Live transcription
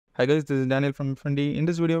Hi guys, this is Daniel from Fundy. In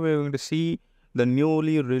this video, we're going to see the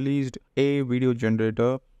newly released AI video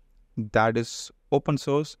generator that is open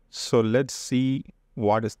source. So let's see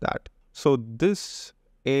what is that. So this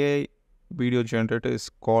AI video generator is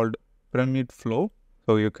called Pyramid Flow.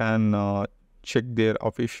 So you can check their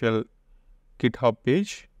official GitHub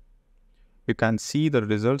page. You can see the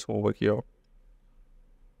results over here.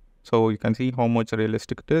 So you can see how much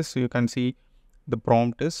realistic it is. So you can see the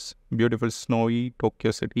prompt is beautiful snowy Tokyo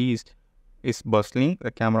city is bustling. The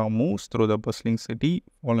camera moves through the bustling city,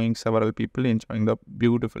 following several people enjoying the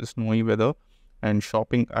beautiful snowy weather and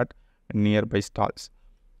shopping at nearby stalls.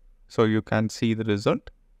 So you can see the result.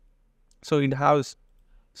 So it has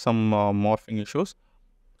some morphing issues,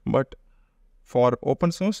 but for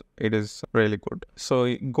open source, it is really good. So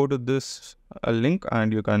you go to this link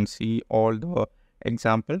and you can see all the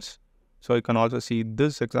examples. So you can also see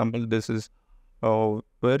this example. This is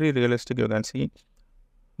very realistic. You can see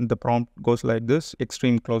the prompt goes like this: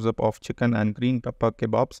 extreme close-up of chicken and green pepper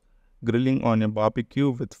kebabs grilling on a barbecue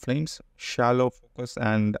with flames, shallow focus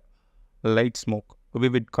and light smoke,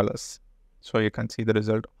 vivid colors. So you can see the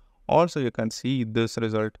result. Also you can see this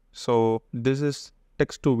result. So this is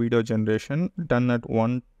text to video generation done at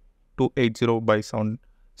 1280 by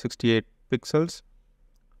 768 pixels,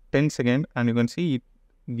 10 seconds, and you can see it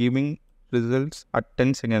giving results at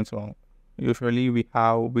 10 seconds long. Usually we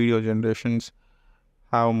have video generations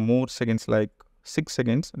have more seconds, like 6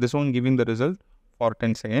 seconds. This one giving the result for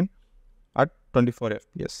 10 seconds at 24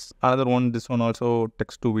 fps. Another one, this one also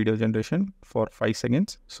text to video generation for 5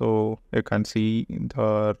 seconds. So you can see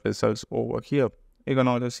the results over here. You can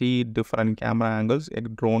also see different camera angles, a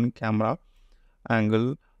drone camera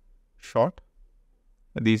angle shot.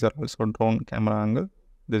 These are also drone camera angle.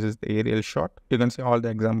 This is the aerial shot. You can see all the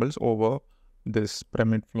examples over this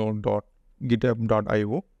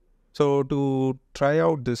pyramidflow.github.io. So to try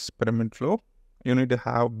out this Pyramid Flow, you need to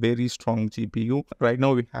have very strong GPU. Right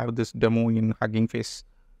now we have this demo in Hugging Face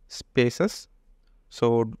Spaces.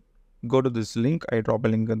 So go to this link. I drop a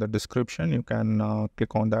link in the description. You can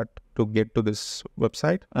click on that to get to this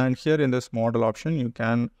website. And here in this model option, you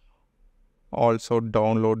can also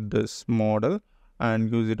download this model and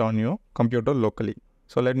use it on your computer locally.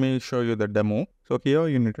 So let me show you the demo. So here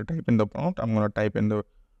you need to type in the prompt. I'm going to type in the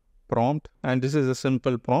prompt, and this is a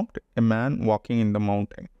simple prompt: a man walking in the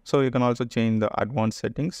mountain. So you can also change the advanced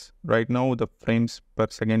settings. Right now the frames per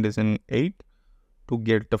second is in 8 to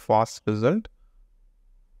get the fast result.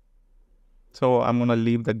 So I'm gonna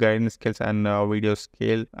leave the guidance scales and video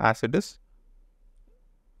scale as it is.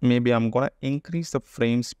 Maybe I'm gonna increase the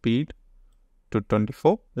frame speed to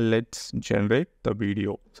 24. Let's generate the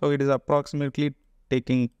video. So it is approximately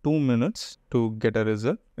taking 2 minutes to get a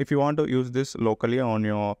result. If you want to use this locally on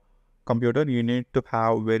your computer, you need to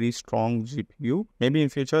have very strong GPU. Maybe in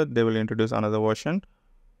future they will introduce another version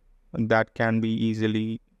that can be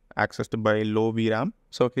easily accessed by low VRAM.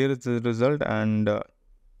 So here is the result, and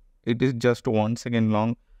it is just 1 second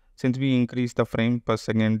long. Since we increased the frame per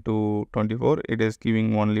second to 24, it is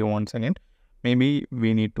giving only 1 second. Maybe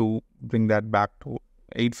we need to bring that back to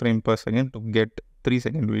 8 frames per second to get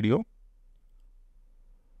 3-second video.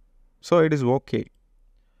 So it is okay.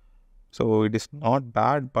 So it is not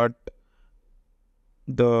bad, but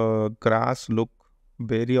the grass look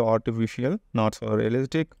very artificial, not so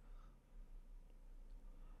realistic.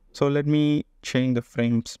 So let me change the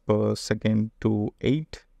frames per second to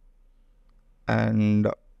 8 and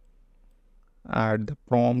add the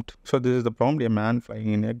prompt. So this is the prompt: a man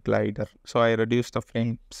flying in a glider. So I reduce the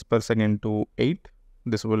frames per second to 8.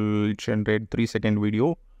 This will generate 3-second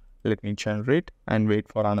video. Let me generate and wait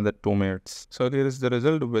for another 2 minutes. So here is the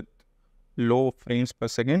result with low frames per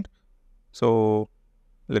second. So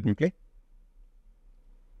let me play.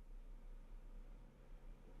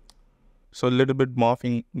 So a little bit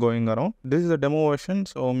morphing going around. This is a demo version,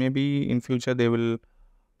 so maybe in future they will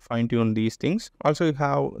fine tune these things. Also you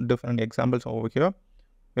have different examples over here.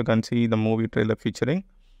 You can see the movie trailer featuring.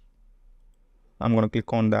 I'm going to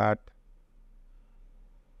click on that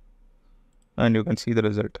and you can see the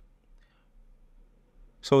result.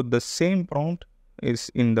 So the same prompt is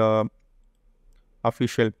in the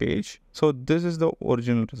official page. So this is the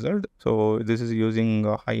original result. So this is using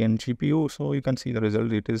a high-end GPU. So you can see the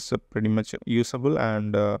result. It is pretty much usable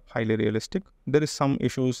and highly realistic. There is some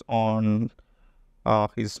issues on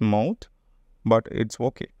his mouth, but it's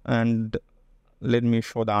okay. And let me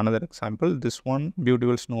show the another example. This one,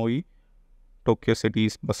 beautiful snowy Tokyo city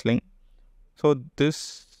is bustling. So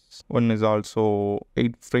this one is also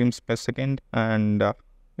 8 frames per second, and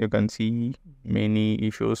you can see many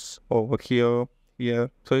issues over here.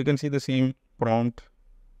 So you can see the same prompt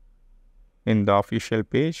in the official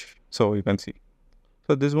page. So you can see.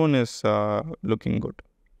 So this one is looking good.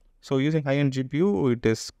 So using high-end GPU, it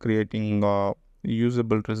is creating a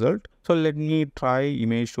usable result. So let me try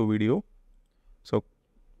image to video. So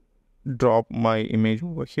drop my image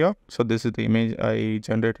over here. So this is the image I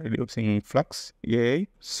generated using Flux AI.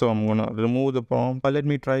 So I'm gonna remove the prompt. Let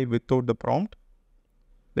me try without the prompt.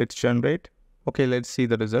 Let's generate. Okay, let's see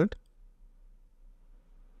the result.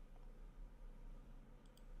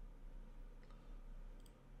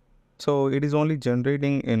 So it is only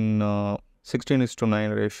generating in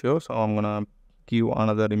 16:9 ratio. So I'm gonna give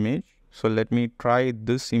another image. So let me try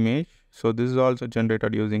this image. So this is also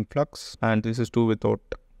generated using Flux, and this is too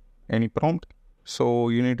without any prompt. So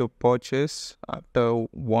you need to purchase after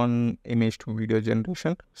one image to video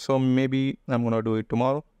generation. So maybe I'm gonna do it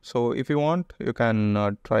tomorrow. So if you want, you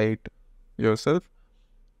can try it yourself.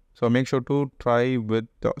 So make sure to try with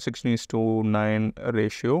the 16:9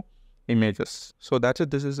 ratio images. So that's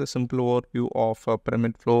it. This is a simple overview of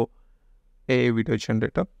Pyramid Flow AI video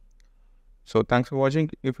generator. So thanks for watching.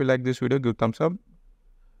 If you like this video, give thumbs up.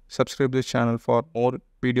 Subscribe this channel for more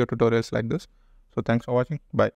video tutorials like this. So thanks for watching. Bye.